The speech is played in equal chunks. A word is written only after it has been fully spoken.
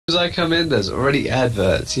as I come in, there's already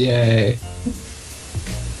adverts. Yay.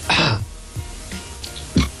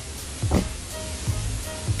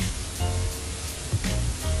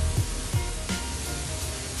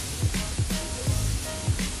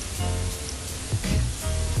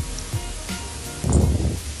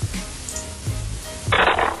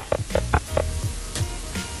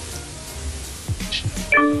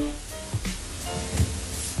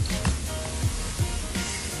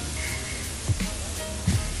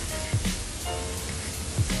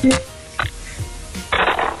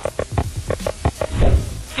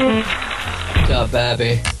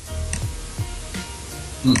 Baby.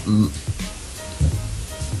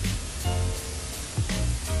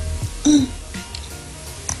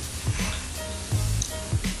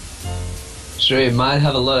 Sure, you might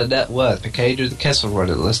have a lot of net worth, but can you do the Kessel run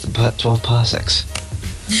in less than 12 parsecs?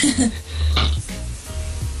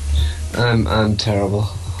 I'm terrible.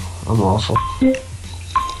 I'm awful.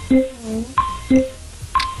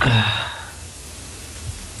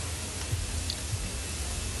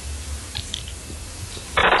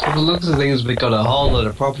 So the looks of things, we got a whole lot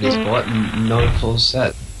of properties bought and no full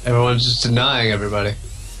set. Everyone's just denying everybody.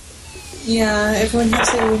 Yeah, everyone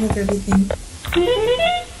has their win of everything.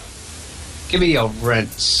 Give me your rent,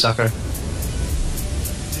 sucker.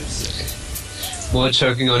 More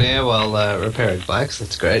choking on air while repairing bikes,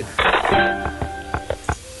 that's great.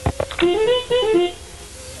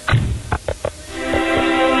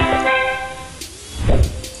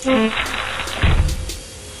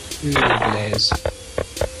 Blaze.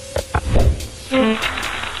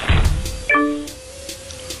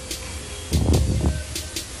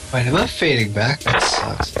 Wait, am I fading back? That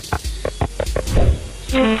sucks.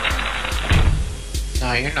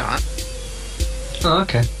 No, you're not. Oh,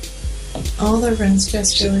 okay. All the runs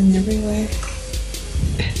just going everywhere.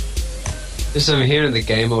 Just I'm hearing the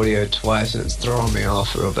game audio twice and it's throwing me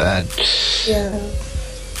off real bad. Yeah.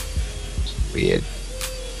 Weird.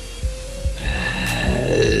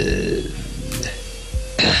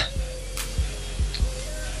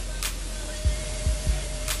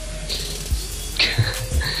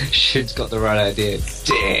 Shit's got the right idea.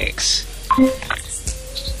 Dicks.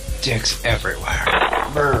 Dicks everywhere.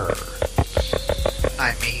 Brr.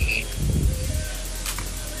 I mean,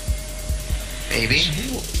 maybe.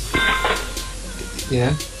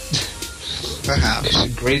 Yeah. Perhaps.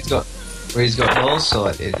 Greed's got all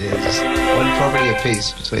sort. It is one property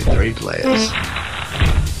apiece between 3 players.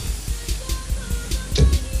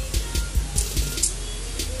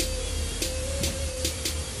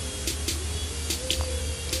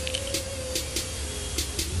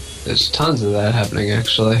 There's tons of that happening,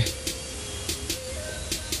 actually.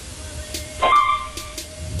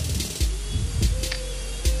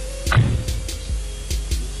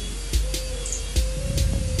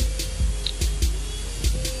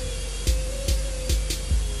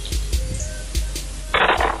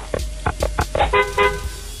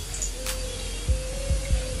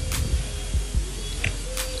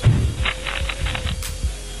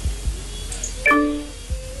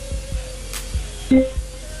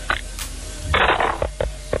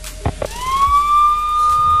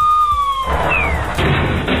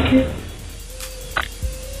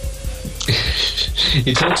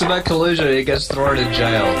 He talks about collusion and he gets thrown in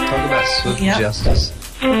jail. Talk about swift justice.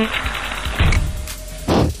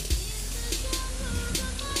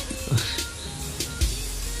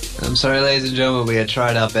 I'm sorry, ladies and gentlemen, we had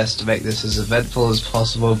tried our best to make this as eventful as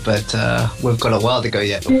possible, but we've got a while to go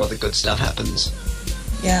yet before the good stuff happens.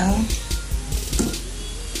 Yeah.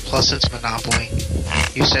 Plus, it's Monopoly.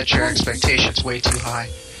 You set your expectations way too high.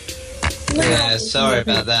 Yeah, sorry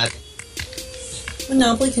about that.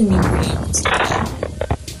 Monopoly can be pretty honest.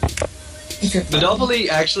 If you're Monopoly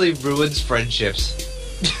actually ruins friendships.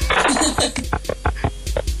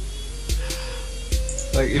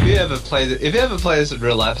 Like, if you ever play this in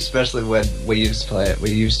real life, especially when we used to play it,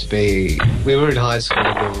 we were in high school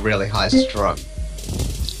and we were really high strung.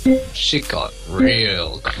 Shit got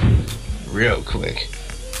real quick.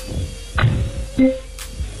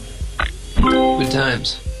 Good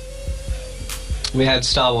times. We had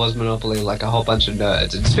Star Wars Monopoly, like a whole bunch of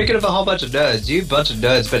nerds. And speaking of a whole bunch of nerds, you bunch of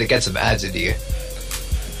nerds better get some ads into you.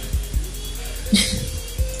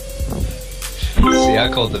 See,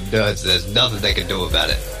 I called them nerds. There's nothing they can do about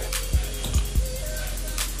it.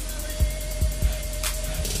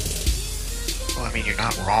 Well, I mean, you're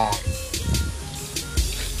not wrong.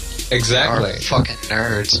 Exactly. They are fucking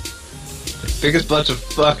nerds. Biggest bunch of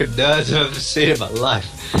fucking nerds I've ever seen in my life.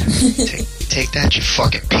 Take that, you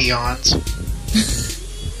fucking peons.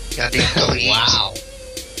 Goddamn plebes. Wow.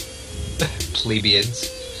 Plebeians.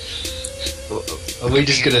 Are we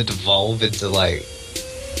just gonna devolve into, like,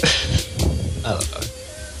 I don't know.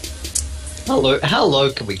 How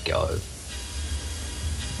low can we go?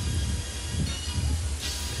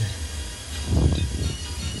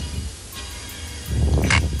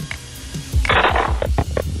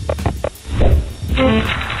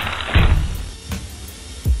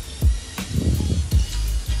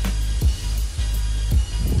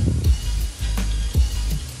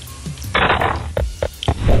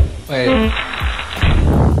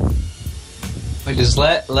 Wait, is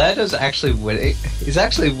Lado's actually winning? He's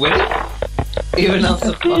actually winning? Even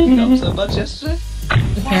after fucking up so much yesterday?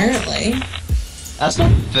 Apparently. That's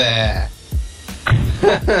not fair.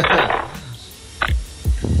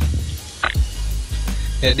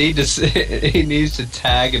 he needs to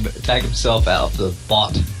tag himself out of the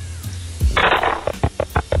bot.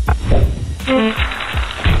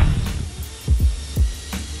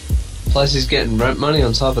 Plus he's getting rent money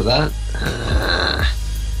on top of that.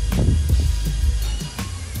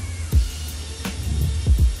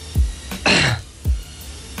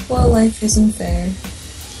 Well, life isn't fair.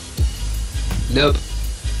 Nope.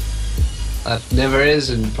 Life never is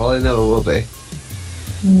and probably never will be.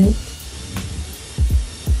 Nope.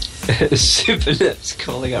 Super Nerds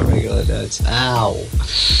calling out regular nerds. Ow.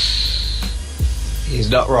 He's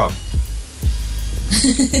not wrong.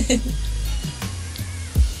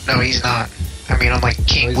 No, he's not. I mean, I'm like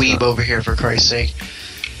King Weeb not. over here, for Christ's sake.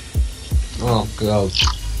 Oh, God.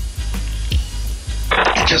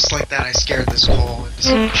 And just like that, I scared this call into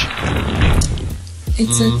submission.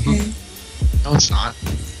 It's okay. No, it's not.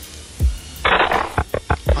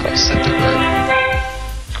 Unacceptable.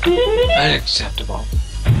 Unacceptable.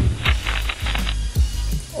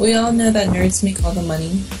 We all know that nerds make all the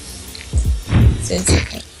money. So it's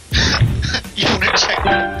okay. You wanna check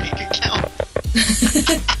my bank account?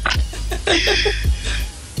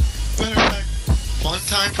 Matter of fact, fun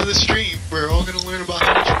time for the stream. We're all gonna learn about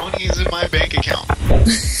how much money is in my bank account.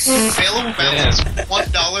 Available balance is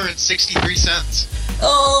 $1.63.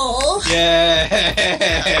 Oh! Yeah.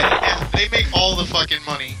 Yeah, they make all the fucking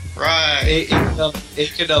money. Right.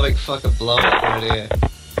 Economic fucking blow up right here.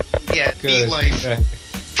 Yeah, Good. neat life. Right.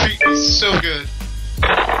 Treat me so good.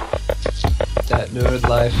 That nerd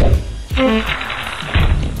life.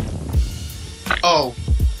 Oh.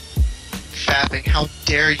 Fapping, how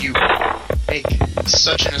dare you make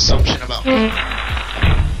such an assumption about me?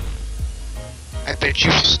 I bet you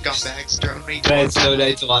scumbags donate to Let's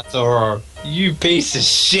donate to my Toro. You piece of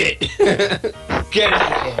shit. Get out of here.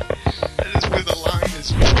 That is where the line is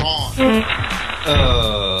drawn.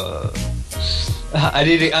 I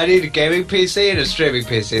need a gaming PC and a streaming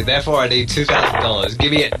PC. Therefore, I need $2,000.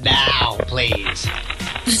 Give me it now, please.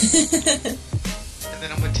 And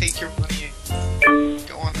then I'm gonna take your money and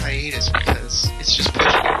go on hiatus because it's just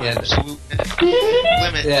pushing an absolute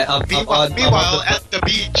limit. Yeah, Meanwhile, at the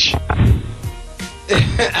beach.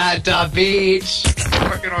 At the beach.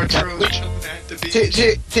 Working our Trojan at the beach.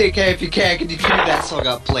 TK, if you can you cue that song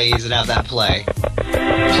up, please, and have that play? Please, for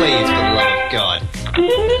the love of God.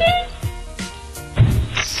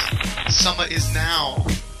 Summer is now.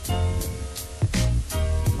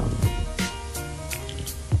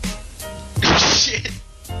 Shit.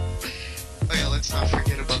 Oh yeah, let's not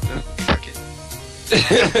forget about the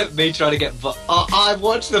frickin' Me trying to get I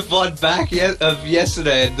watched the VOD back of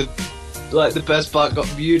yesterday, and the best part got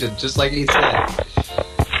muted, just like he said.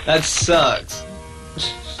 That sucks.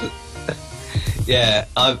 Yeah,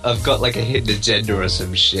 I've got like a hidden agenda or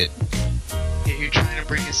some shit. Yeah, you're trying to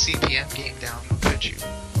bring his CPM game down, could you?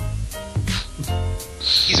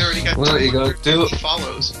 He's already got Well, you gotta do it.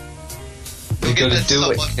 follows. You gotta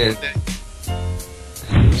do it, kid.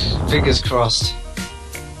 Fingers crossed.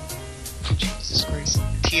 Jesus Christ.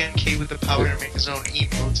 TNK with the power to make his own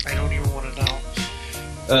emotes. I don't even want to know.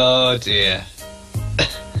 Oh dear.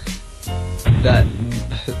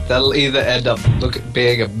 That'll either end up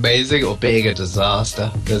being amazing or being a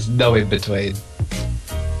disaster. There's no in between.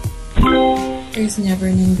 There's never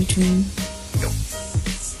an in-between. Nope.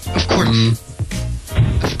 Of course.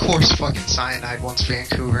 Of course fucking Cyanide wants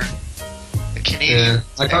Vancouver. The Canadian.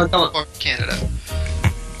 I can't come up. Canada.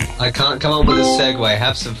 I can't come up with a segue.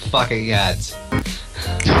 Have some fucking ads.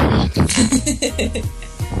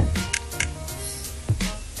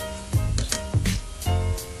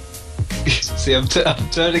 See, I'm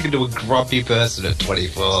turning into a grumpy person at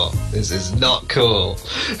 24. This is not cool.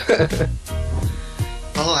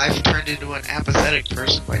 Well, I've turned into an apathetic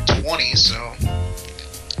person by 20, so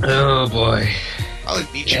Oh boy. I'll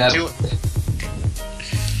beat you Yep. to it.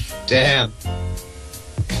 Damn.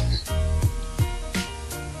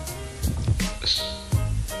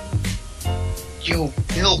 Yo,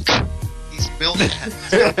 milk. These milk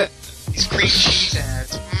ads. These cream cheese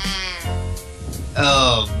ads.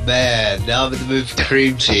 Oh man, now I'm in the mood for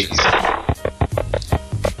cream cheese.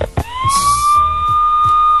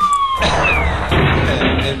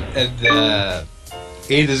 and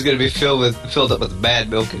Edith's gonna be filled up with mad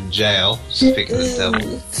milk in jail. Speaking of the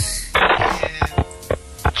devil.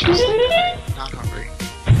 Not hungry.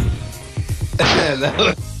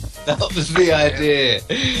 that was the idea.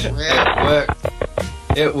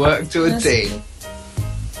 It worked to a T.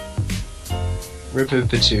 Ripping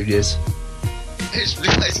petunias. I just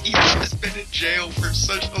realized Edith has been in jail for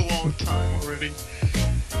such a long time already.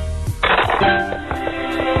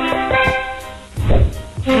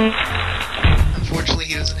 Unfortunately,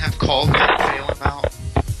 he doesn't have call to bail him out.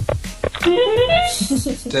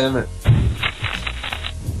 Damn it.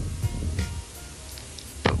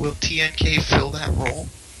 But will TNK fill that role?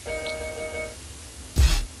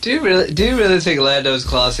 Do you really think Lando's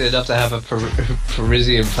classy enough to have a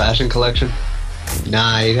Parisian fashion collection?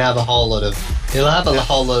 Nah, he'll have a whole lot of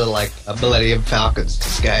like a Millennium Falcons to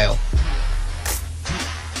scale.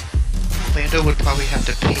 Lando would probably have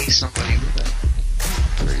to pay somebody with a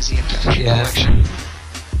Parisian fashion collection.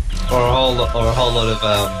 Or a whole lot of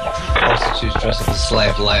prostitutes dressed up as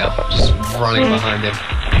Slave Leia, just running behind him.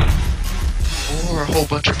 Or a whole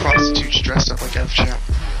bunch of prostitutes dressed up like F-Champ.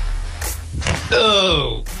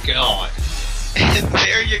 Oh God! And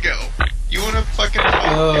there you go. You want to fucking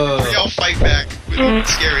fight? We all fight back with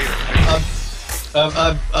scary.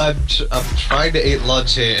 I'm trying to eat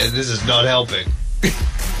lunch here, and this is not helping.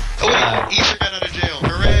 Oh wait, Ether got out of jail!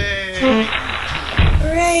 Hooray!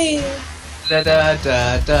 Hooray! Da da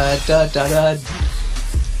da da da da da.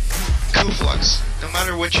 Kuflux, no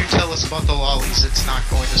matter what you tell us about the lollies, it's not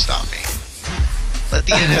going to stop me. Let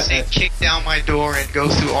the NSA kick down my door and go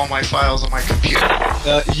through all my files on my computer.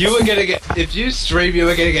 You were gonna get, if you stream, you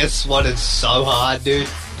were gonna get swatted so hard, dude.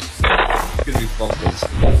 It's gonna be bonkers.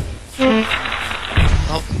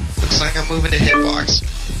 Well, looks like I'm moving to Hitbox.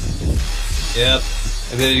 Yep.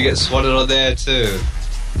 And then you get swatted on there too.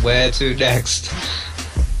 Where to next?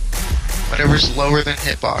 Whatever's lower than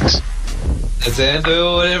Hitbox.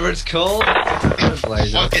 Xandu or whatever it's called?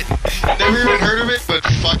 Fuck it. Never even heard of it, but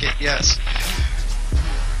fuck it, yes.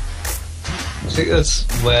 I think that's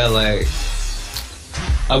where, like,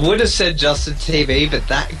 I would have said Justin TV, but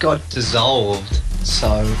that got dissolved.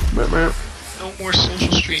 So no more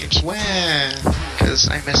social streams. When? Because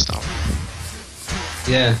I missed them.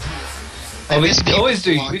 Yeah. We can always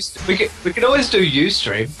do we can always do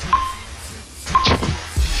Ustream.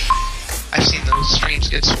 I've seen those streams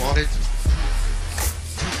get swatted.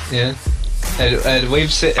 Yeah. And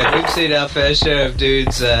we've seen our fair share of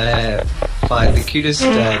dudes find the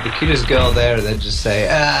cutest girl there and then just say,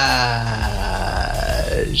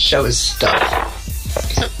 show us stuff.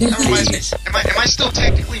 That reminds me, am I still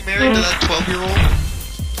technically married to that 12-year-old?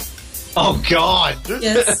 Oh God!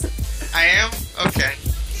 Yes. I am? Okay.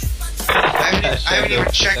 I haven't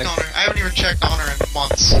even checked on her. I haven't even checked on her in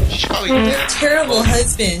months. She's probably dead. Terrible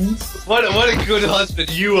husband. What a good husband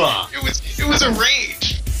you are. It was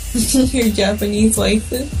arranged. Your Japanese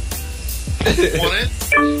wife. What?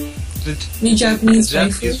 Your Japanese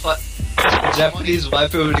wife. Japanese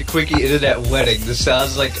wife with a quickie internet wedding. This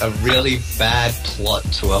sounds like a really bad plot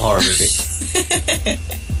to a horror movie.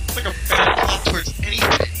 It's like a bad plot towards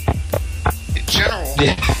anything. In general.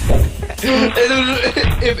 Yeah.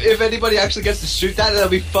 if anybody actually gets to shoot that, that'll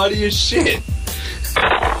be funny as shit.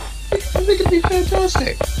 I think it'd be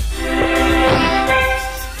fantastic.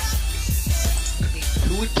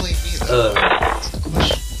 Who would play me though? That's the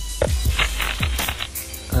question.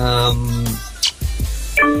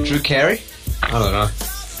 Drew Carey? I don't know.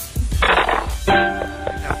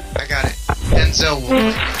 No, I got it. Denzel will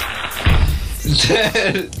play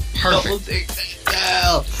me. Perfect.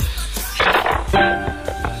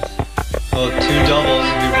 Oh, 2 doubles.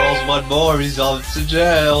 If he rolls 1 more, he's off to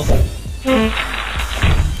jail.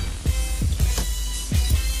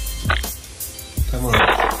 Come on. I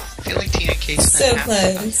feel like TNK spent So half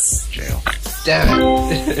close. the time in jail. Damn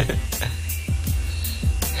it.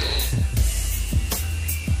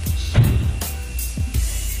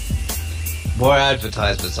 More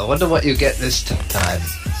advertisements. I wonder what you get this time.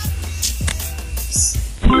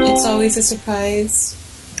 It's always a surprise.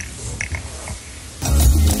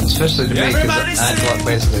 Especially to me, because Adblock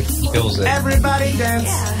basically kills it. Everybody dance.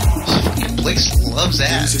 Fucking Blix loves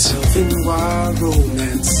ads. Yourself in wild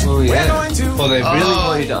romance. Oh yeah. Going Well, they really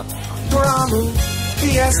want you to.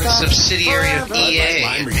 You're a subsidiary of EA.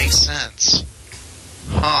 It makes sense.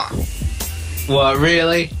 Huh. What,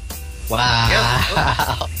 really? Wow.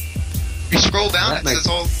 Yeah. You scroll down, That it says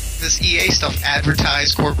all this EA stuff,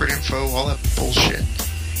 advertise, corporate info, all that bullshit.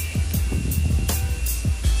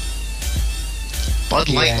 Bud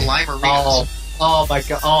Light Yeah. Limeritas. Oh my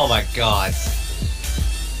god! Oh my god!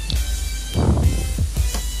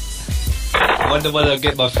 I wonder when I'll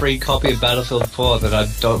get my free copy of Battlefield 4 that I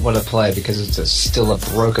don't want to play because still a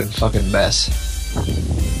broken fucking mess.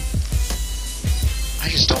 I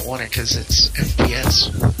just don't want it because it's FPS.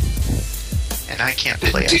 And I can't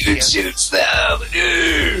play FPS. shoots them!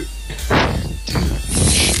 Dude!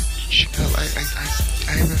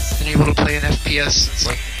 I haven't been able to play an FPS since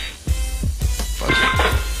like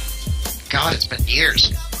fucking God, it's been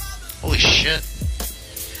years. Holy shit.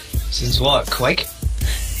 Since what? Quake?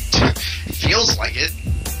 It feels like it.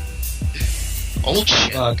 Old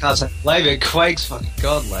shit. Oh, I can't say blame it. Quake's fucking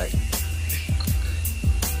godlike.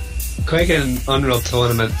 Quake and Unreal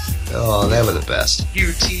Tournament. Oh, they were the best.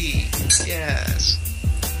 UT. Yes.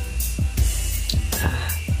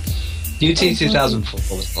 UT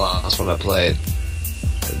 2004 was the last one I played.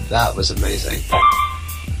 That was amazing.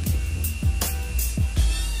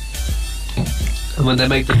 And when they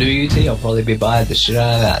make the new UT, I'll probably be buying the shit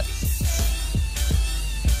out of that.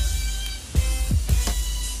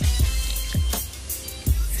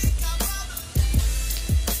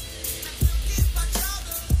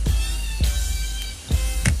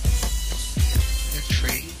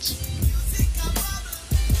 Trades.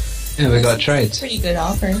 Yeah, we got trades. Pretty good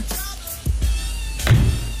offer.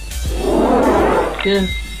 Yeah.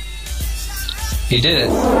 He did it.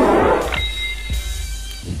 I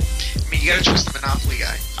mean, you gotta trust the Monopoly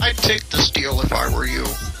guy. I'd take this deal if I were you.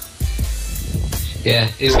 Yeah,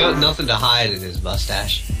 he's got nothing to hide in his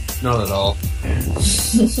mustache. Not at all.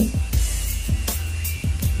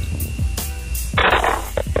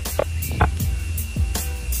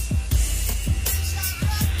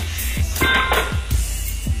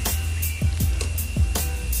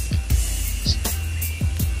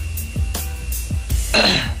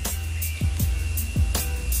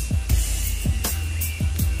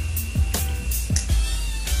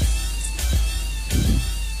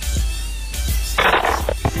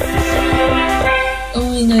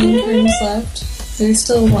 Only 9 turns left. There's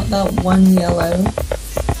still that one yellow.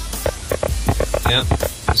 Yep.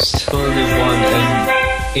 Still only one,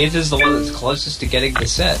 and it is the one that's closest to getting the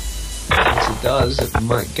set. Once it does, it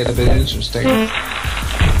might get a bit interesting.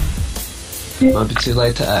 Might be too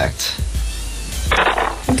late to act.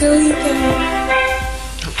 Go, you go.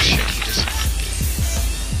 Oh shit, he just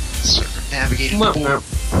circumnavigated the board.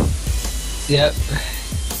 Yep.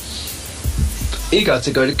 He got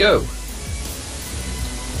to go.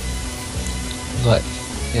 But,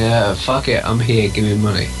 yeah, fuck it, I'm here, give me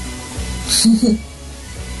money.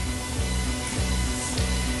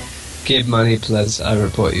 Give money, please, I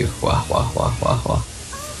report you. Wah, wah, wah, wah, wah.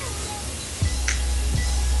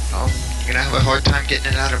 Oh, you're gonna have a hard time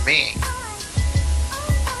getting it out of me.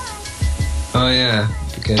 Oh yeah,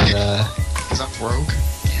 because, Because I'm broke.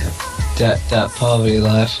 Yeah. that poverty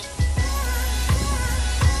life.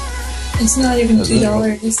 It's not even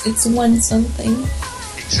 $2. It's one something.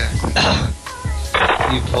 Exactly.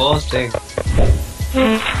 You poor thing.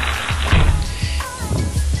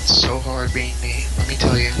 It's so hard being me, let me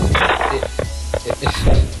tell you.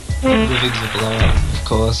 Living's a blow up, of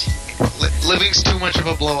course. Living's too much of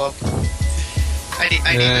a blow up.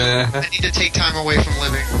 I need to take time away from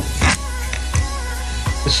living.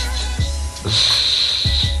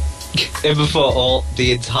 And before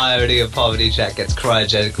the entirety of Poverty Chat gets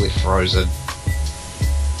cryogenically frozen.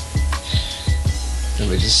 And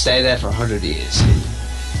we just stay there for 100 years.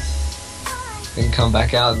 Then come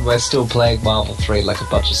back out and we're still playing Marvel 3 like a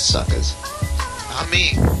bunch of suckers. Not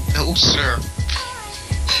me. No, sir.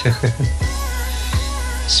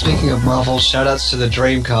 Speaking of Marvel, shoutouts to the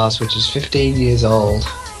Dreamcast, which is 15 years old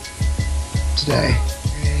today.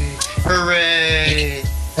 Hooray!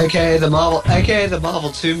 AKA the Marvel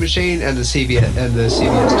 2 machine and the CBS 2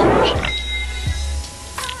 machine.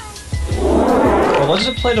 Well, was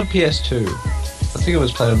it played on PS2? I think it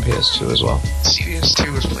was played on PS2 as well.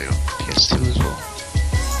 CBS2 was played on PS2 as well.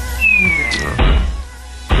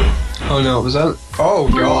 Oh no, it was on. Oh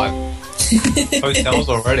god. Hotels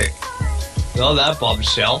already. Not that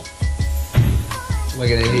bombshell. We're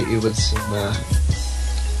gonna hit you with some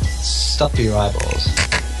stuff for your eyeballs.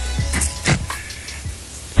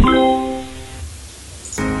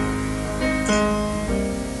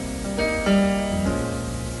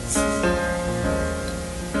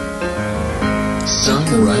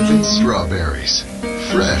 Sun-ripened strawberries,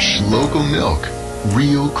 fresh local milk,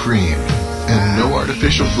 real cream, and no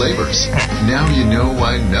artificial flavors. Now you know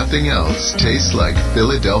why nothing else tastes like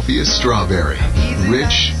Philadelphia strawberry.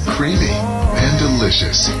 Rich, creamy, and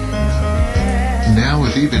delicious. Now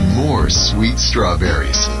with even more sweet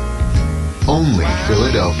strawberries. Only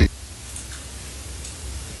Philadelphia.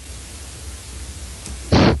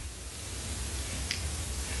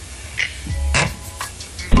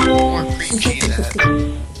 cream cheese ads.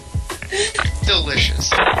 Delicious.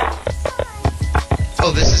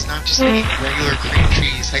 Oh, this is not just any regular cream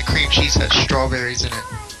cheese. That cream cheese has strawberries in it.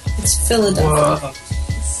 It's Philadelphia.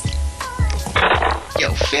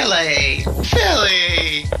 Yo, Philly!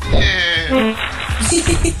 Philly! Yeah.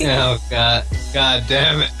 Oh god. God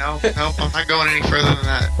damn it. Nope, I'm not going any further than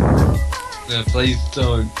that. No, please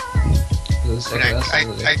don't. I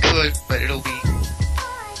mean, I could, but it'll be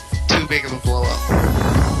too big of a blow up.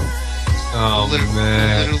 Oh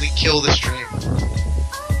man. Literally kill the stream.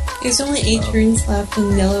 There's only 8 turns left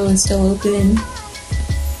and yellow is still open.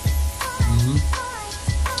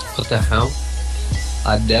 What the hell?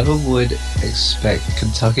 I never would expect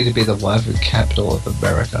Kentucky to be the wife capital of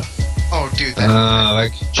America. Oh, dude,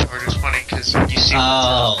 that chart is funny because you see.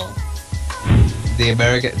 Oh, the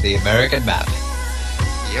American map.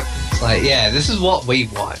 Yep. It's like, yeah, this is what we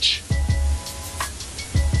watch.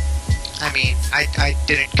 I mean, I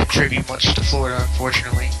didn't contribute much to Florida,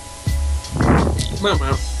 unfortunately.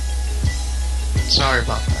 Sorry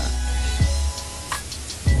about that.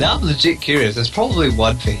 Now I'm legit curious. There's probably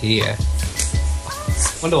one for here.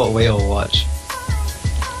 Wonder what we all watch.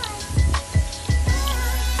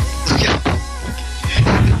 Look at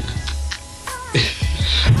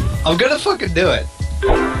I'm gonna fucking do it.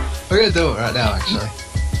 We're gonna do it right now, actually.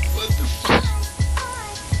 what the fuck?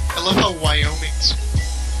 I love how Wyoming's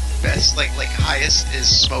best, like highest is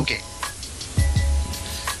smoking.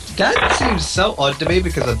 That seems so odd to me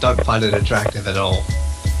because I don't find it attractive at all.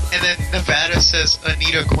 And then Nevada says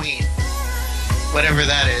Anita Queen. Whatever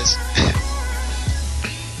that is.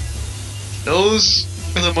 Those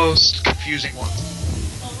are the most confusing ones.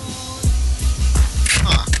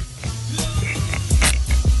 Huh.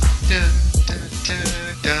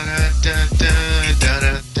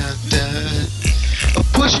 I'll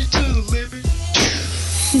push it to the limit.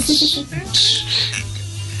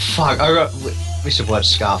 Fuck, we should watch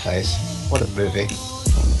Scarface. What a movie.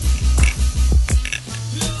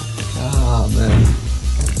 Oh man.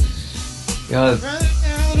 God,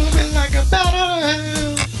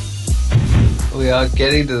 we are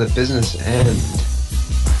getting to the business end.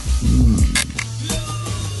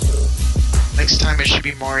 Next time it should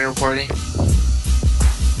be Mario Party.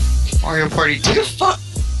 Mario Party 2.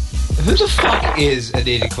 Who the fuck is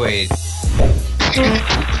Anita Queen?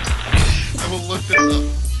 I will look this up.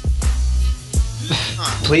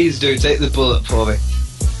 Huh. Please do, take the bullet for me.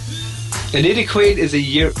 Anita Queen is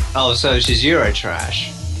so she's Eurotrash.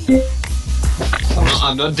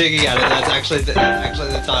 I'm not digging at it, that's actually the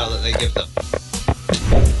title that they give them.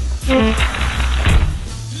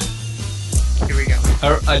 Here we go.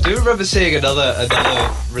 I do remember seeing another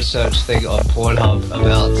research thing on Pornhub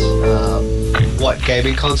about what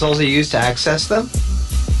gaming consoles are used to access them,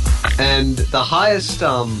 and the highest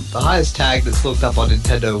tag that's looked up on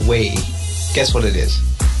Nintendo Wii. Guess what it is?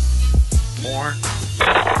 Porn.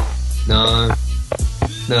 No,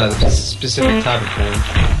 the specific type of porn.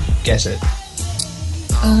 Guess it.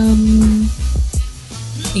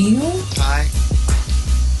 Anal? Thai.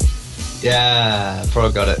 Yeah, Pro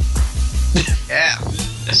got it. Yeah.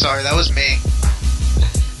 Sorry, that was me.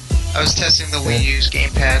 I was testing the Wii U's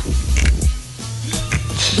gamepad.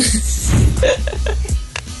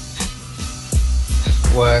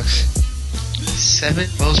 Works. 7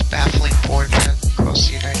 most baffling porn trends across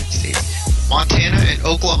the United States. Montana and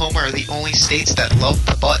Oklahoma are the only states that love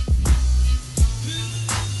the butt.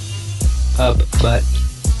 But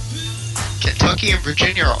Kentucky and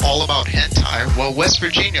Virginia are all about hentai, while West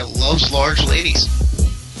Virginia loves large ladies.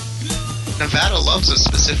 Nevada loves a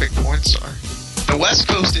specific porn star. The West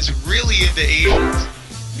Coast is really into Asians.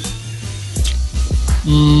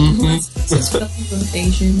 West Coast is filled with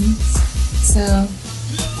Asians. So.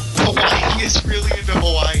 Hawaii is really into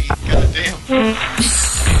Hawaii. Goddamn.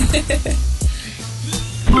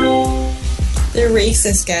 They're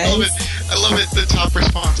racist, guys. I love it. The top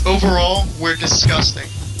response. Overall, we're disgusting.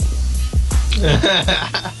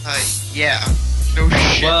 Yeah. No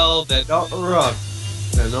shit. well, they're not wrong.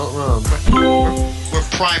 They're not wrong. We're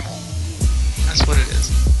primal. That's what it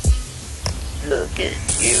is. Look at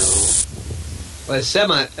you. We're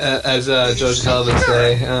as George Carlin would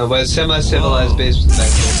say, we're semi-civilized beasts with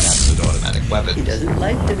caps and automatic weapons. He doesn't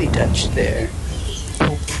like to be touched there.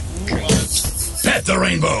 Pet the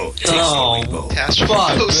rainbow. Taste the rainbow.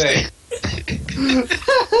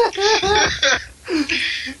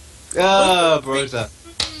 Oh, Bruta.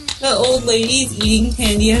 The old lady's eating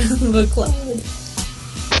candy out of a cloud.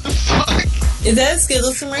 Fuck. Is that a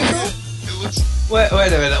Skittles commercial? It looks. Wait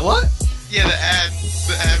a minute, what? Yeah, the ad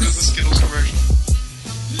was a Skittles commercial.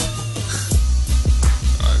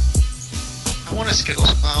 I want a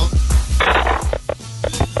Skittles cloud.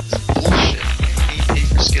 This bullshit.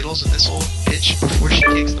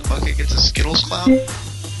 Skittles cloud?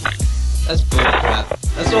 That's bullcrap.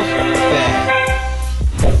 That's all fair.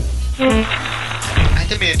 I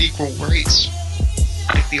demand equal rights.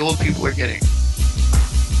 Like the old people are getting.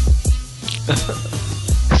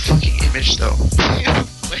 Fucking image though. Lando.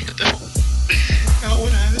 Now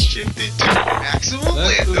what has shifted to maximum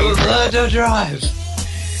Lando drive. Lando drive.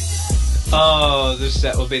 Oh, the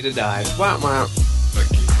set will be denied. Wow, wow.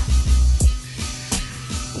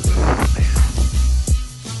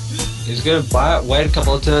 He's gonna buy it, wait a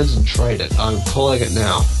couple of turns, and trade it. I'm calling it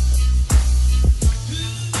now.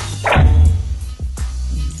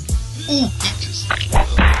 Ooh, he just.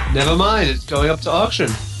 Never mind, it's going up to auction.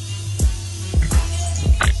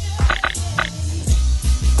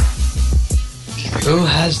 Who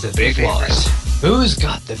has the big wallet? Who's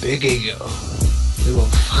got the big ego? We will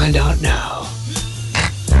find out now.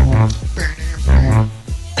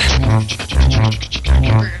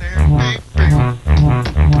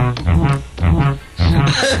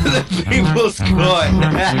 The people's coin.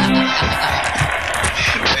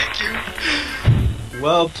 Thank you.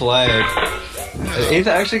 Well played.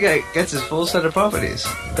 Ethan actually gets his full set of properties.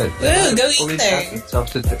 But Ooh, go eat there.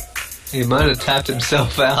 He might have tapped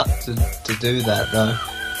himself out to do that, though.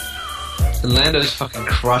 And Lando's fucking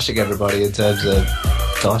crushing everybody in terms of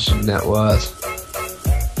Dosh and net worth.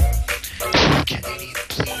 Canadian,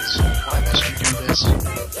 please. Why must you do this?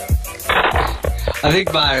 I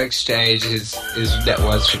think by exchange, his net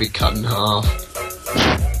worth should be cut in half.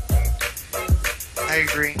 I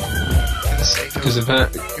agree. For the sake of...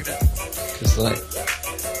 Because like...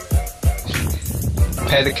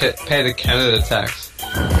 Pay the Canada tax.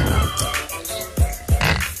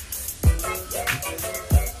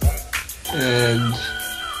 And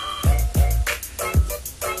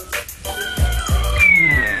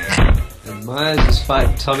Myers is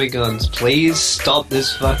fighting Tommy Guns. Please stop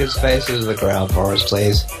this fucker's face into the ground for us,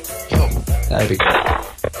 please. Yo. That'd be great.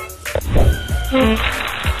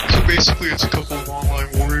 So basically it's a couple of online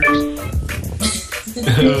warriors.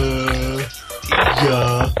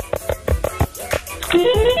 Yeah.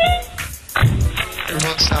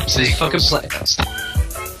 Everyone stop saying fucking those play. stuff.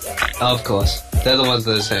 Of course. They're the ones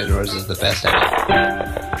that are saying Rose is the best ever.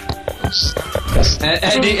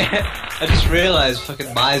 I just realized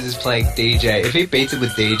fucking Myers is playing DJ. If he beats him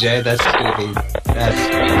with DJ, that's gonna be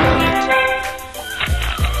perfect.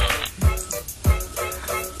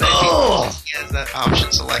 Oh! He has that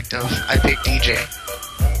option select of I pick DJ.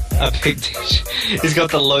 I picked DJ. He's got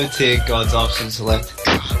the low tier gods option select.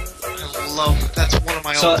 I love that's one of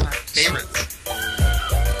my all-time favorites.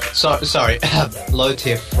 Sorry, low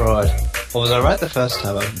tier fraud. Or was I right the first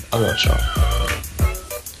time? I'm not sure.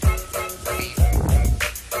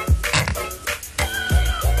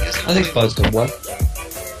 I think both good one.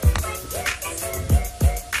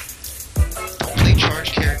 Don't play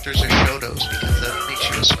charge characters or Shotos because that makes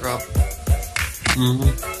you a scrub.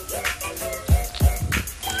 Mm-hmm.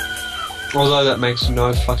 Although that makes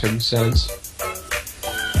no fucking sense.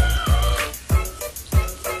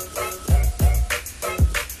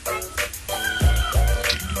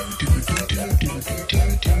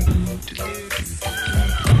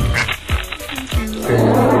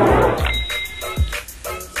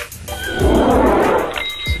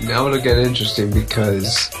 Now it'll get interesting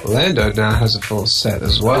because Lando now has a full set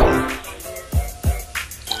as well.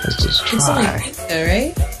 Let's just It's only try. pink though,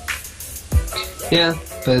 right? Yeah,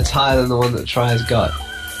 but it's higher than the one that Try's got.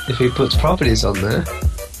 If he puts properties on there,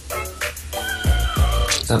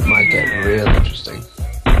 that might get real interesting.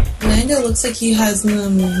 Lando looks like he has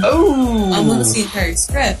almost the entire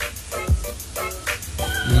script.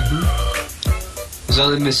 He's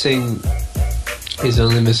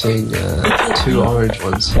only missing two orange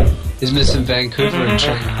ones. He's missing Vancouver and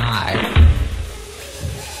Shanghai.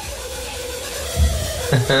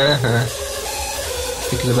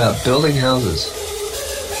 Thinking about building houses.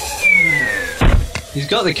 He's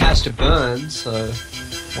got the cash to burn, so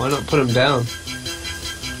why not put him down?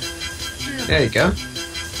 There you go.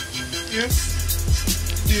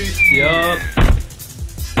 Yup.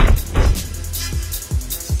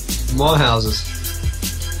 More houses.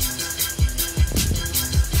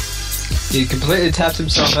 He completely tapped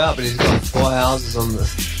himself out, but he's got 4 houses on the...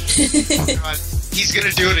 God, he's gonna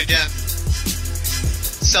do it again.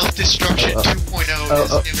 Self-destruction 2.0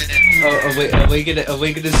 is imminent. Are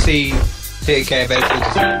we gonna see TK basically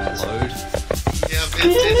just implode? Yeah,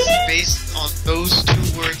 it's based on those 2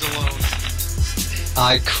 words alone.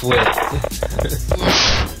 I quit.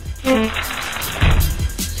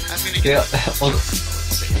 I'm gonna get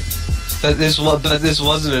But this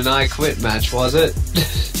wasn't an I quit match, was it?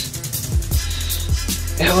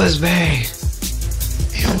 It was me.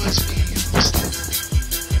 It was me.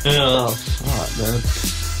 Oh, man.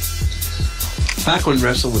 Back when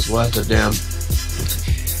wrestling was worth a damn.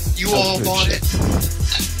 You all bought it.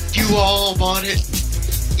 You all bought it.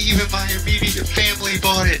 Even my immediate family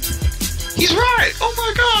bought it. He's right! Oh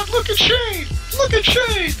my god, look at Shane! Look at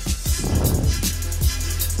Shane!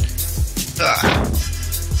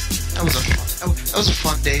 That was a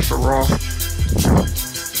fun day for Raw.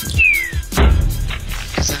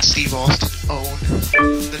 Because then Steve Austin owned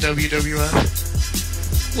the WWF.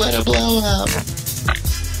 Let it blow up.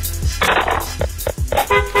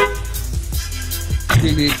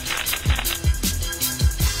 Really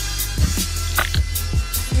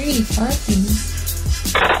farting.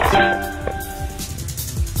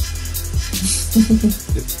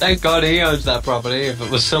 Thank God he owns that property. If it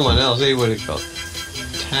was someone else, he would have got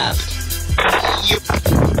tapped. Yep.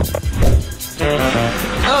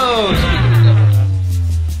 Oh!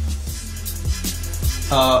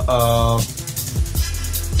 Uh-oh.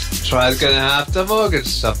 Try's gonna have to mortgage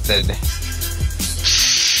something.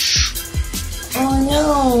 Oh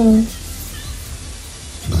no.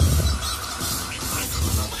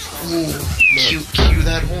 Cue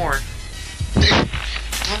that horn.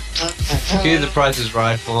 Cue the Price is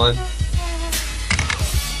Right one.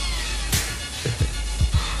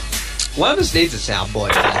 One of us needs a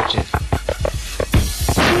soundboard action.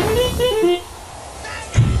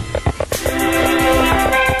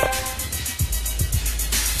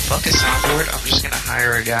 Fuck a soundboard, I'm just gonna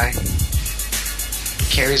hire a guy.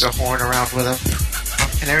 Carries a horn around with him.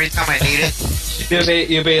 And every time I need it...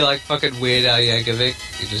 You'll be like fucking Weird Al Yankovic.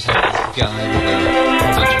 You just have this guy with a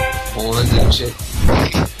bunch of horns and shit.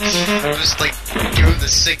 Just like, give him the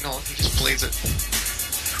signal and he just plays it.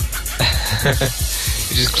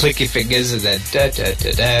 You just click your fingers and then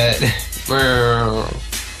da-da-da-da.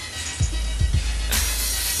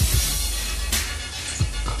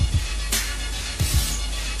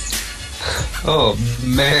 Oh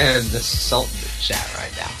man, the salt in the chat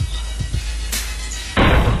right now.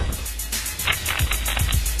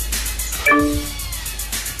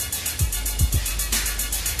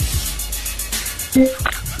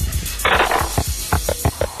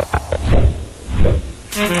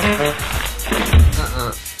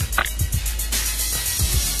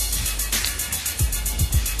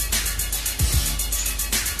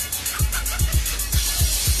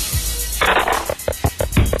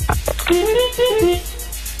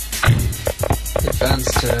 Advance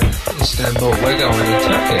to Istanbul, we're going to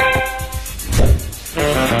Turkey.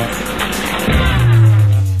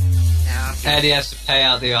 And he has to pay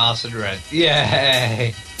out the arson rent.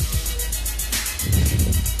 Yay!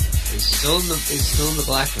 He's still in the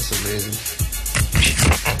black for some reason.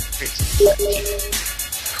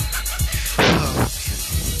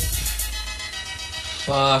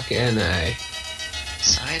 Fucking A.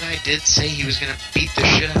 Cyanide did say he was gonna beat the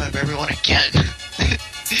shit out of everyone again.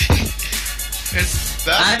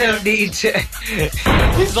 I don't need to.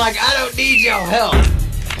 He's like, I don't need your help. Get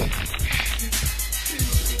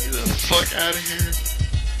the fuck out of here.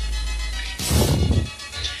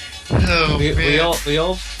 Oh, man.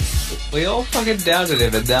 We all fucking doubted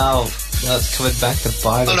him, and now it's coming back to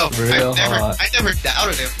bite us real hard. I never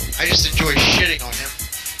doubted him. I just enjoy shitting on him.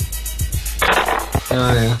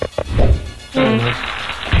 Oh yeah.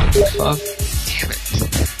 Fuck. Damn it.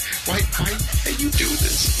 Why you do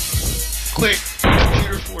this? Quick,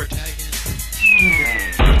 computer 4, tag in.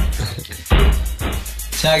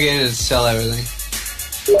 Tag in and sell everything.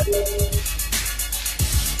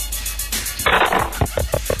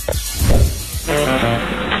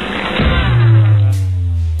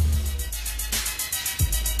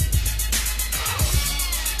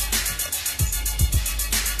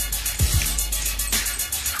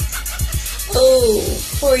 Oh,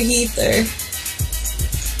 poor Heather.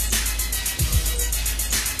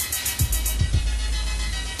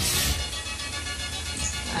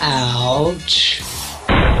 Ouch.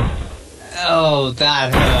 Oh,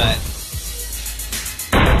 that hurt.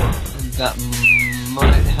 And that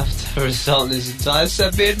might have to result in his entire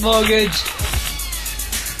set being mortgaged.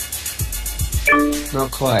 Not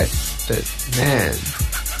quite, but man.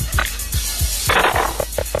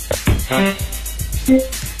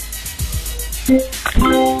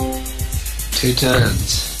 Two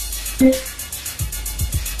turns.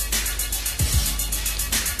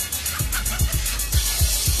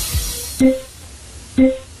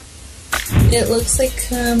 It looks like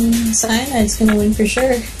Cyanide's gonna win for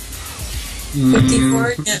sure.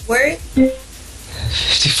 54 net worth.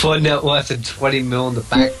 54 net worth and 20 mil in the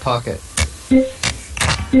back pocket.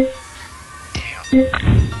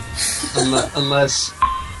 Unless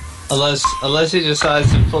he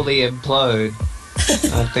decides to fully implode.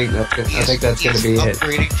 I think that's going to be it.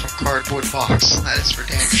 Upgrading from cardboard box. That is for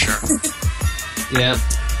damn sure. Yeah.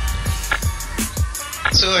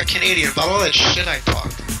 So, Canadian, about all that shit I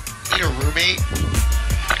talked, need a roommate?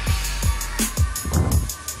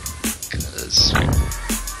 Because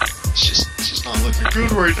it's just not looking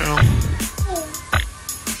good right now.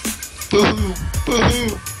 Boo-hoo!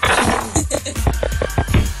 Boo-hoo!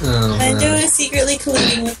 Oh, I man. know is secretly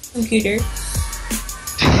colluding with the computer.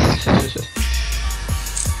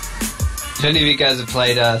 If any of you guys have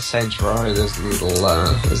played Saints Row, there's a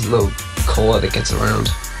little core that gets around.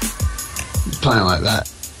 Playing like that.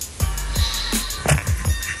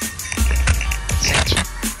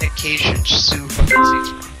 Occasion sue fucking Saints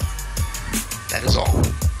Row. That is all.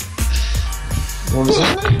 What was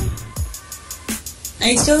that?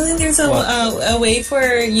 I still think there's a way for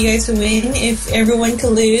you guys to win if everyone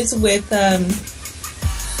colludes with,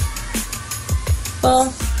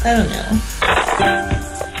 well, I don't know.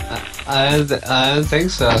 I don't think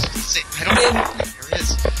so. I don't think there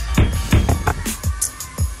is.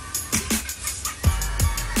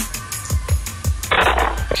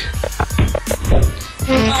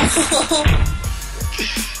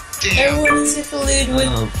 Damn. Everyone needs to collude with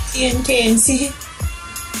TNK and see.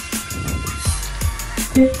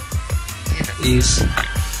 He's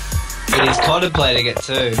contemplating it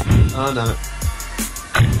too. Oh no.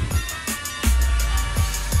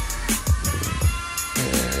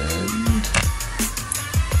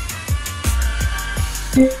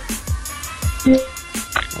 And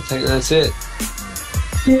I think that's it.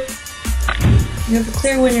 You have a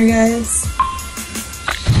clear winner, guys.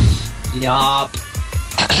 Yup.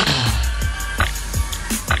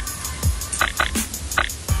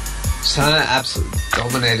 Cyanide absolutely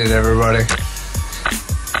dominated everybody.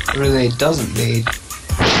 Really doesn't need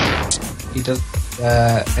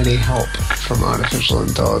any help from artificial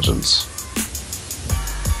intelligence.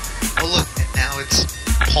 Well, look, now it's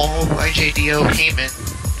Paul YJDO Heyman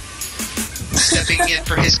stepping in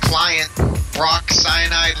for his client, Brock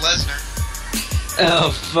Cyanide Lesnar.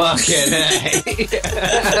 Oh, fucking A.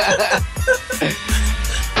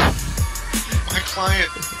 My client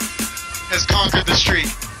has conquered the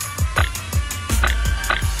street.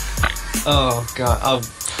 Oh, God.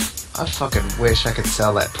 I fucking wish I could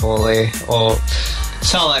sell that poorly. Or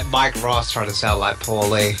sell like Mike Ross trying to sell like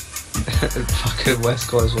poorly. Fucking West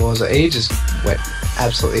Coast Wars. He just went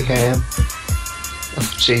absolutely ham.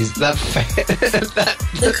 Oh, jeez.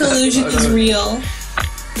 The collusion is real.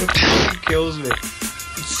 It kills me.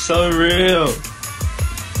 It's so real.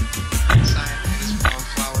 Cyanide is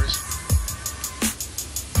wildflowers.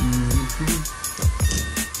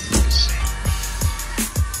 Just saying.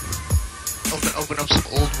 Open up some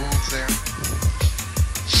old wounds there.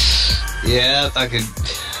 Yeah, I could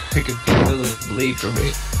feel it bleed from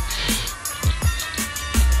me.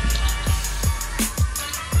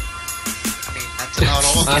 I mean, that's about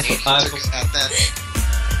all Canadians are good at then.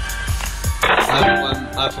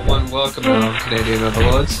 I for one welcome our Canadian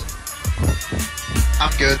overlords.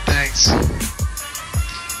 I'm good, thanks.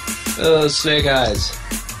 Oh, Snake Eyes.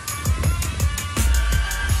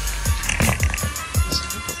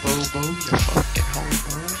 Bobo, you fucking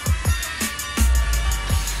homo.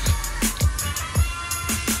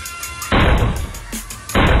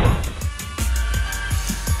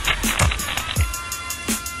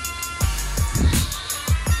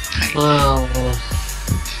 Well,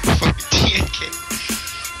 Fucking TNK.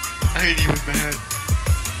 I ain't even mad.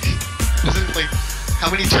 Wasn't it like, how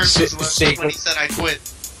many turns was left when he said I quit?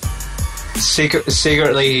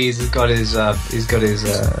 secretly, he's got his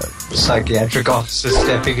psychiatric officer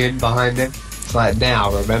stepping in behind him. It's like,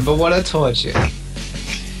 now, remember what I taught you.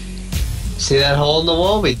 See that hole in the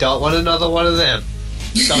wall? We don't want another one of them.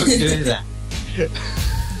 Don't do that.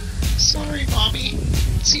 Sorry, Mommy.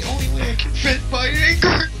 It's the only way I can vent my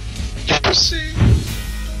anger. You see?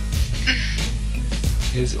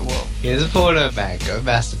 Here's a porno bag. Go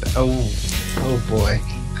masturbate. Oh boy.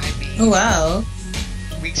 I mean, Oh, wow.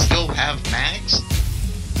 we still have mags?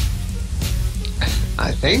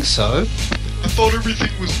 I think so. I thought everything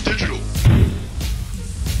was digital.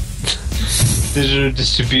 Digital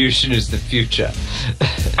distribution is the future.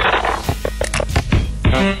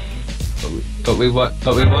 but we won't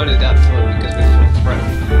adapt to it because we're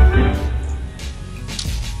threatened.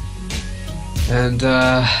 And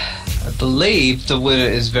I believe the winner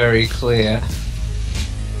is very clear.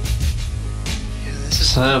 Yeah, this is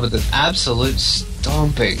So with an absolute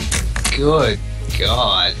stomping. Good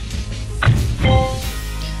God.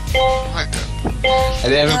 my god.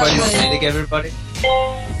 And everybody's That was- hating everybody?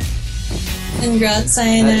 Congrats,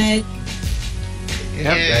 Cyanide.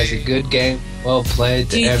 Yep, Yay. guys, a good game. Well played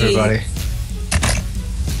to GG. everybody.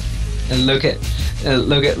 And look at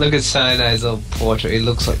Cyanide's old portrait. He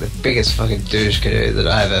looks like the biggest fucking douche canoe that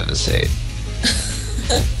I've ever seen.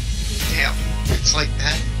 Damn, it's like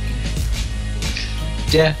that.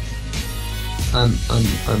 Yeah. I'm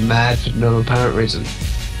mad for no apparent reason.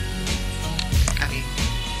 I mean,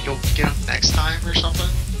 you'll get him next time or something?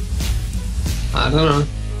 I don't know.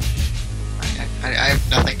 I have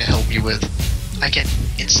nothing to help you with. I can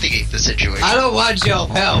instigate the situation. I don't want your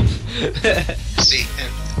help. See,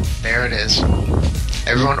 and there it is.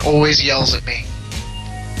 Everyone always yells at me.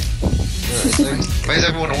 Why is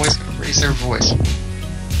everyone always going to raise their voice?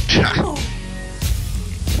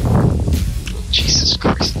 Jesus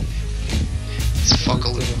Christ. These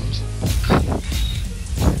fuckaloos.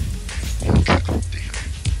 God damn.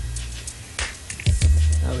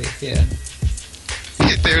 Oh, yeah.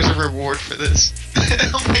 There's a reward for this.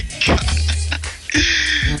 Oh my god.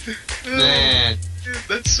 Man. Oh,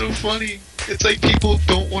 that's so funny. It's like people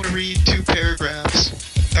don't want to read 2 paragraphs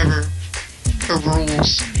ever, or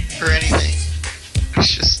rules, or anything.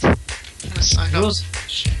 It's just, I'm gonna sign up.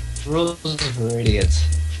 Rules are for idiots.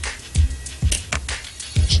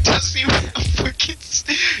 He doesn't even have fucking...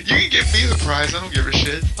 You can give me the prize, I don't give a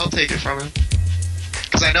shit. I'll take it from him.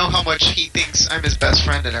 Because I know how much he thinks I'm his best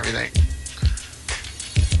friend and everything.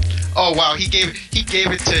 Oh wow, he gave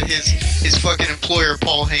it to his fucking employer,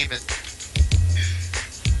 Paul Heyman.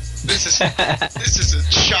 This is a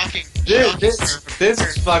shocking. This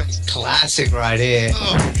is fucking classic right here.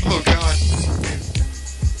 Oh god.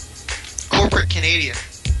 Corporate Canadian.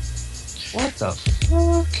 What the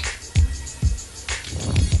fuck?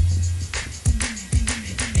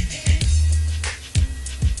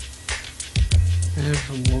 And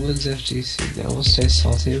from woman's FGC, now will stay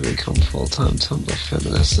salty and become full-time Tumblr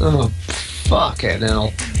feminist. Oh, fucking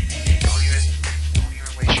hell. Don't even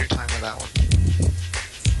waste your time with that one.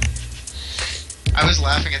 I was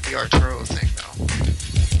laughing at the Arturo thing,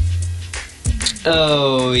 though.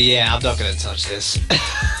 Oh, yeah, I'm not gonna touch this.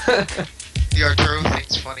 The Arturo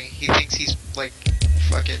thing's funny. He thinks he's, like,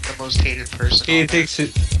 fucking the most hated person. He thinks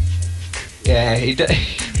it... Yeah,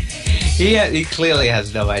 he clearly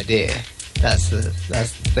has no idea. That's the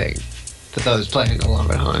thing. For those playing along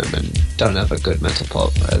at home and don't have a good mental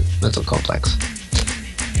complex.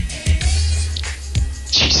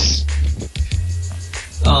 Jesus.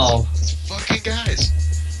 Oh. These fucking guys.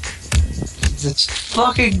 This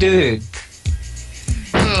fucking dude.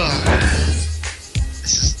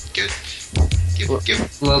 This is good.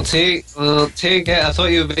 Well, T, I thought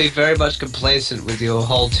you would be very much complacent with your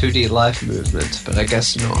whole 2D life movement, but I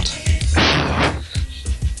guess not.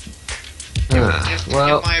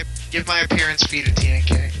 Give my appearance fee to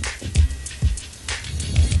TNK.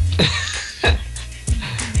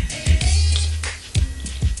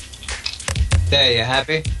 There, you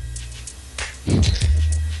happy?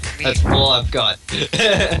 That's all I've got.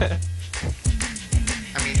 I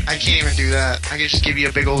mean, I can't even do that. I can just give you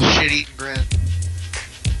a big old shit-eating grin.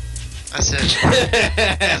 That's it.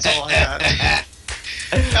 That's all I got.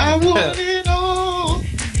 I want it all,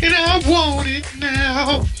 and I want it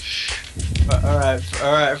now.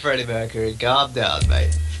 Alright, Freddie Mercury, calm down,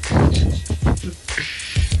 mate.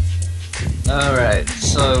 Alright,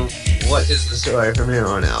 so what is the story from here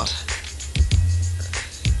on out?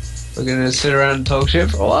 We're gonna sit around and talk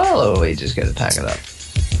shit for a while, or are we just gonna pack it up?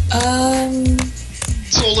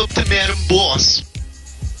 It's all up to Madam Boss.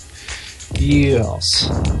 Yes.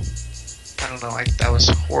 I don't know, that was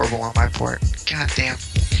horrible on my part. God damn.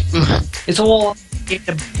 Ugh. It's all in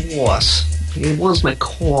the boss. He wants my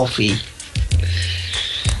coffee.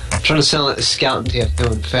 I'm trying to sound like the scout in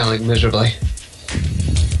TF2 and failing miserably.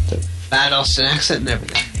 The bad Austin accent and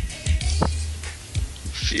everything.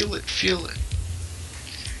 Feel it.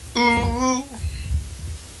 Ooh.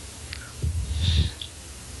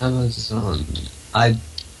 Amazon. I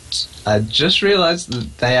just realized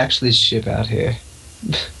that they actually ship out here.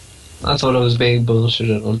 I thought I was being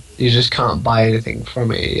bullshitted on. You just can't buy anything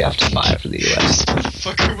from it. You have to buy it from the US. This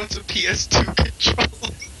motherfucker wants a PS2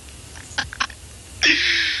 controller.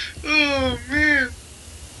 Oh, man.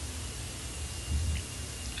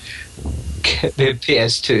 Get me a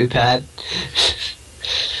PS2 pad.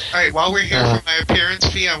 Alright, while we're here for my appearance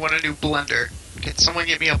fee, I want a new blender. Can someone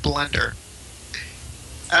get me a blender?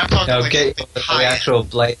 And I'm talking like get the actual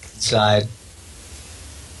blade inside.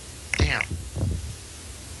 Damn.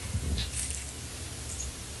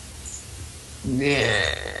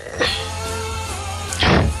 Yeah.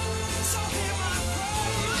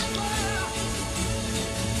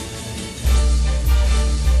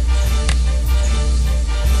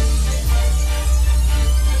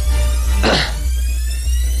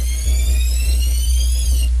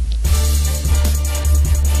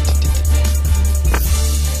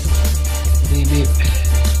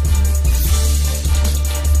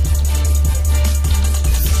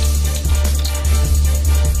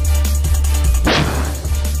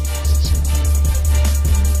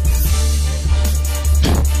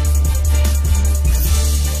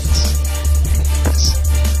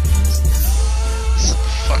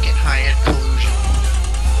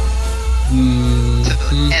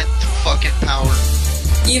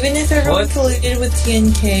 Even if everyone colluded with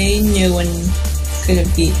TNK, no one could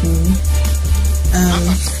have beaten.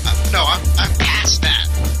 I'm past that.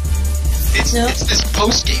 It's this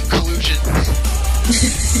post-game collusion.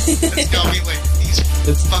 It's got me like these.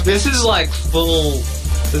 This is like full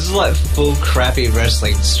crappy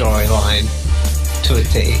wrestling storyline to a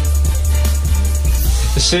T.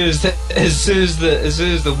 As soon as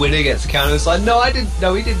the winner gets counted, it's like, no, he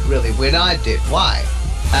didn't really win. I did. Why?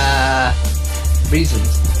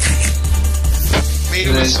 Reasons. Made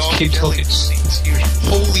him a soft keep jelly. talking. Thing's huge.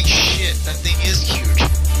 Holy shit, that thing is huge.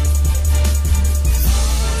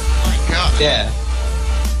 Oh my god. Yeah.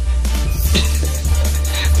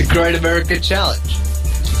 The Great American Challenge.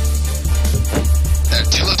 That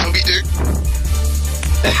Teletubby dick.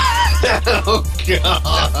 Oh god.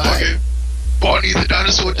 That fucking Bonnie the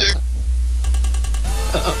dinosaur dick.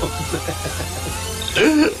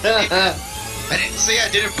 I didn't say I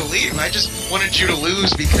didn't believe. I just wanted you to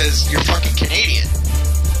lose because you're fucking Canadian.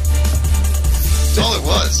 That's all it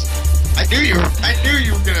was. I knew you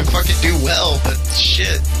were gonna fucking do well, but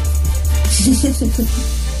shit.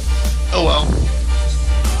 Oh well.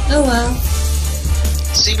 Oh well.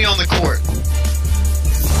 See me on the court.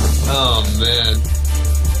 Oh man.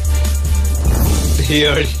 He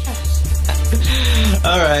already.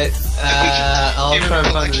 Alright. I'll try and find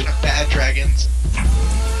collection of bad dragons.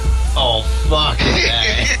 Oh fuck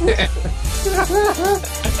that.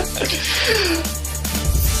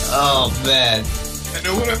 Oh man. I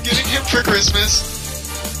know what I'm getting him for Christmas.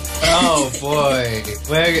 Oh boy.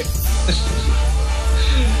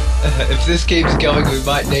 If this keeps going, we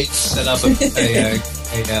might need to set up a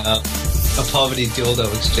poverty dildo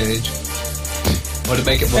exchange. Or to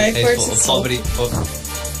make it more tasteful,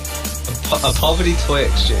 a poverty toy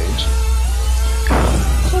exchange.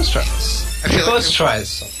 Let's try this. Let's try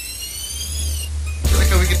this. I feel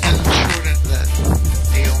like we could short into that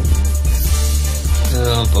deal.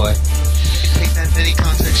 Oh boy. Take that in any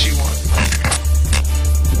context you want.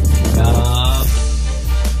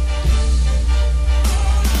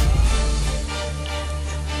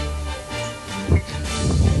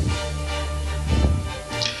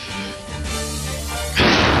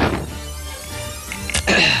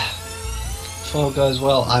 If all goes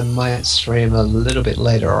well, I might stream a little bit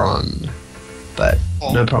later on, but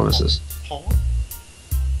no promises.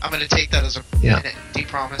 I'm gonna take that as a empty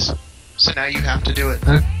promise. So now you have to do it.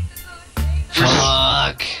 Huh?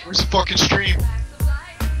 Fuck. Where's the fucking stream?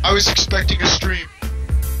 I was expecting a stream.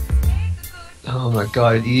 Oh my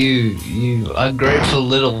god, you ungrateful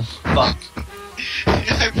little fuck.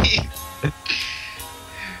 I mean,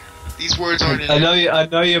 these words aren't in I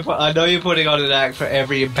know you're putting on an act for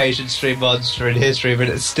every impatient stream monster in history, but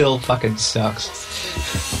it still fucking sucks.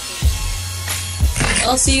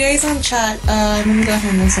 I'll see you guys on chat. I'm gonna go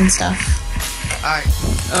handle some stuff.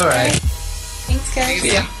 Alright. Thanks, guys.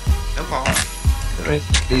 Yeah. No problem. Alright,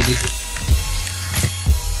 easy.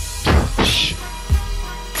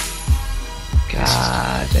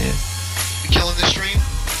 God damn. We killing the stream?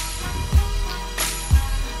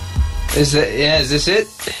 Is this it?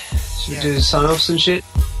 Should we do sign-offs and shit?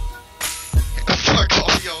 Fuck all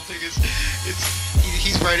y'all niggas.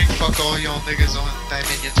 He's writing fuck all y'all niggas on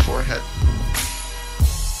Diminion's forehead.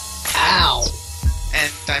 Ow!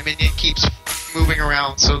 And Diminion keeps moving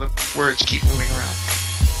around, so the words keep moving around.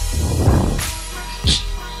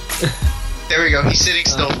 There we go, he's sitting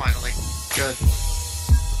still finally. Good.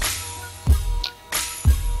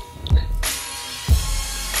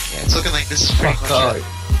 Yeah, it's looking like this is pretty much it.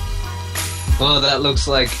 Well, that looks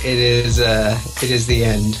like it is the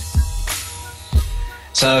end.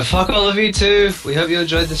 So, fuck all of you too. We hope you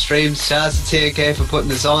enjoyed the stream. Shout out to TNK for putting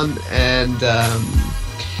this on, and,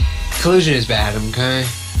 Collusion is bad, okay?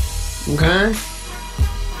 Okay?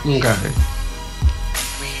 Okay. I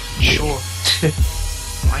mean, sure.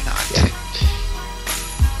 Why not?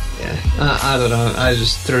 Yeah. I don't know. I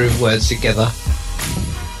just threw words together.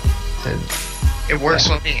 And it works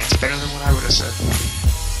with me. It's better than what I would have said.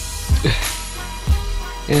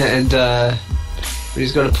 yeah, and but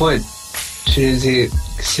he's got a point. Choosing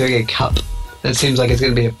a cup. That seems like it's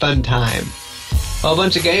going to be a fun time. Whole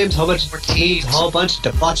bunch of games, whole bunch of teams, whole bunch of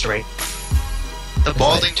debauchery. The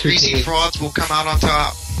balding, greasy frauds will come out on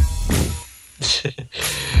top.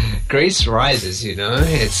 Grease rises, you know.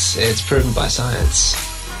 It's proven by science.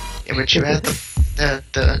 Yeah, but you add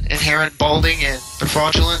the inherent balding and the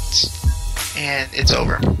fraudulence, and it's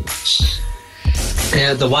over.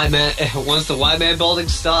 And the white man. Once the white man balding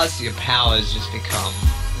starts, your powers just become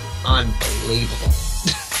unbelievable.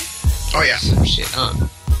 Oh yeah. Some shit. I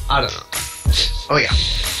don't know. Oh yeah.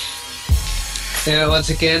 Anyway, once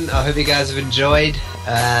again, I hope you guys have enjoyed.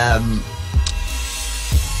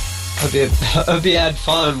 Hope you had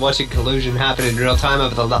fun watching Collusion happen in real time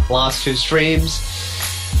over the last 2 streams.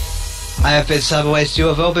 I have been Cyberwaste, you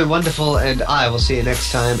have all been wonderful, and I will see you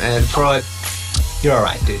next time. And Freud, you're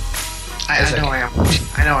alright, dude. I know I am.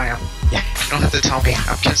 I know I am. Yeah. You don't have to tell me.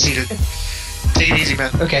 I'm conceited. Take it easy,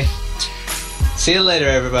 man. Okay. See you later,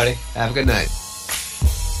 everybody. Have a good night.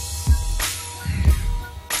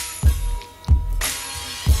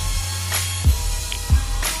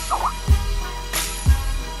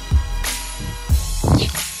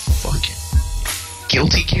 Fucking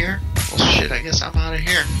guilty gear? Well, shit, I guess I'm out of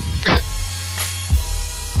here.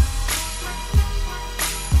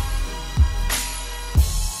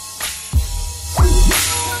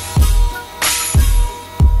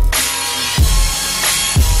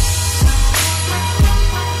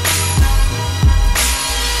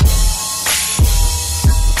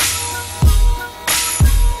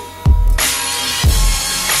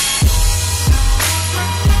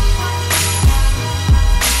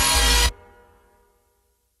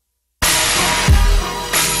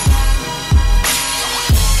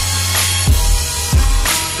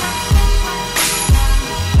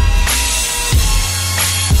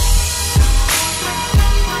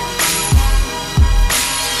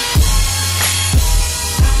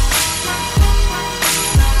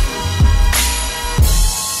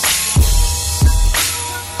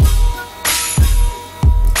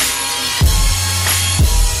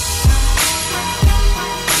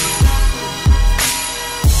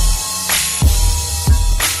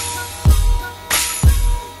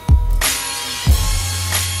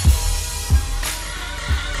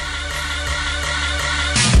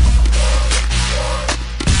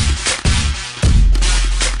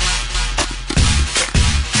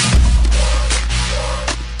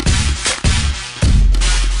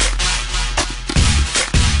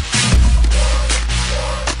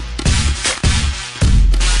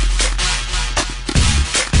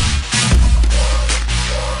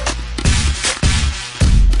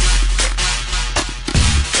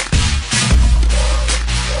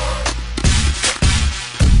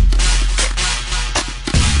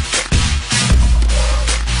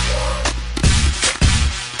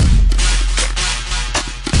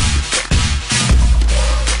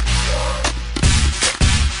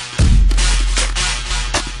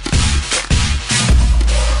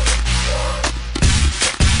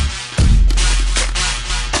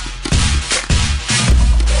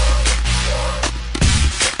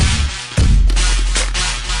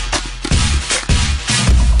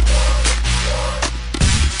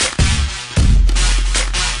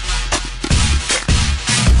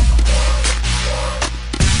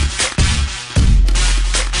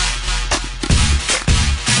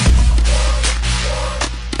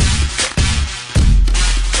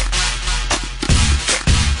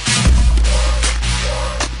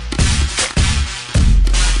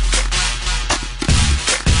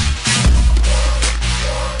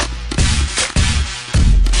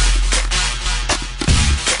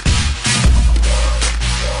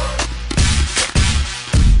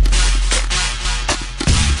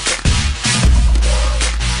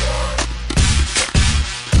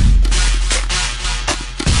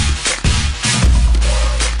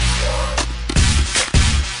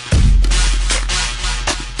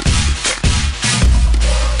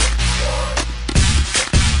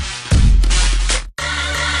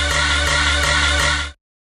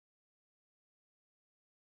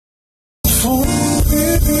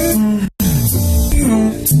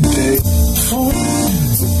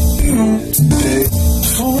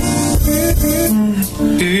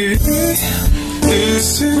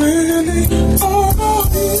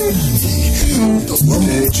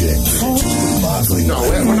 No,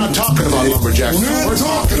 we're not talking about lumberjack. We're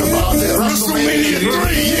talking about WrestleMania 3.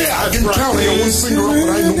 Yeah, I can count on one finger up, but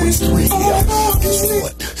I know it's 3. Yeah. Guess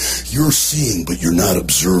what? You're seeing, but you're not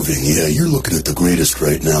observing. Yeah, you're looking at the greatest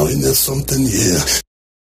right now. Isn't that something? Yeah.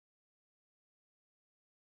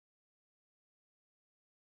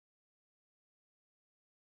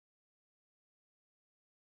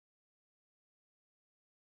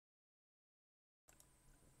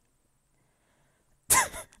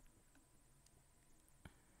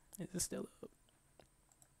 Is it still up?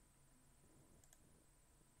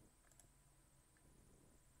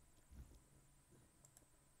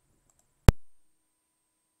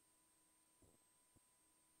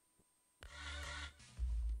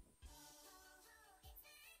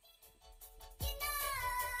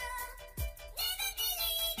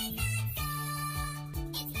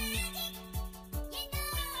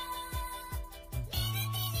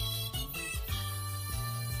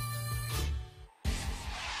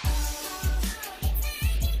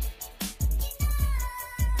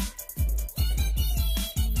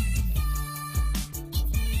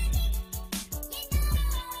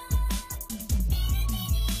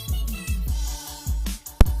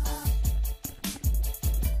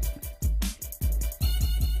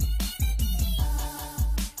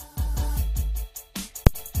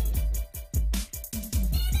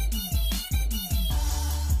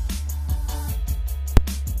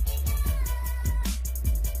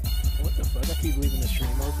 keep leaving the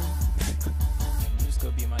stream open.